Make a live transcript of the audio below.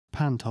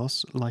pan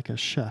toss like a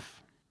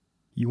chef.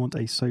 You want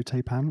a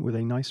sauté pan with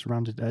a nice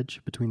rounded edge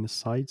between the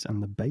sides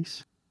and the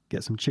base.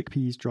 Get some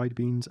chickpeas, dried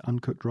beans,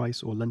 uncooked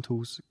rice or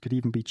lentils, could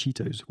even be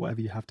Cheetos, whatever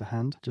you have to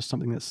hand, just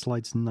something that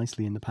slides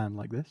nicely in the pan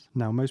like this.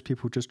 Now most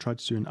people just try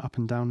to do an up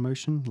and down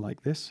motion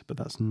like this, but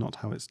that's not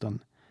how it's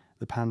done.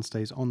 The pan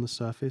stays on the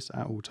surface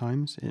at all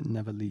times, it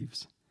never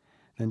leaves.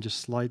 Then just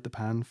slide the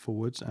pan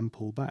forwards and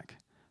pull back,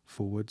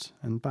 forwards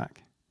and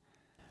back.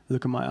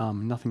 Look at my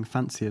arm, nothing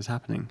fancy is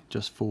happening,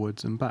 just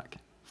forwards and back,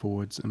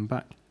 forwards and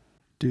back.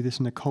 Do this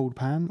in a cold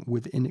pan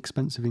with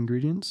inexpensive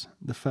ingredients.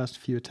 The first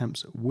few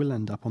attempts will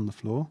end up on the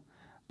floor,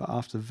 but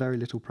after very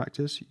little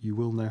practice, you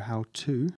will know how to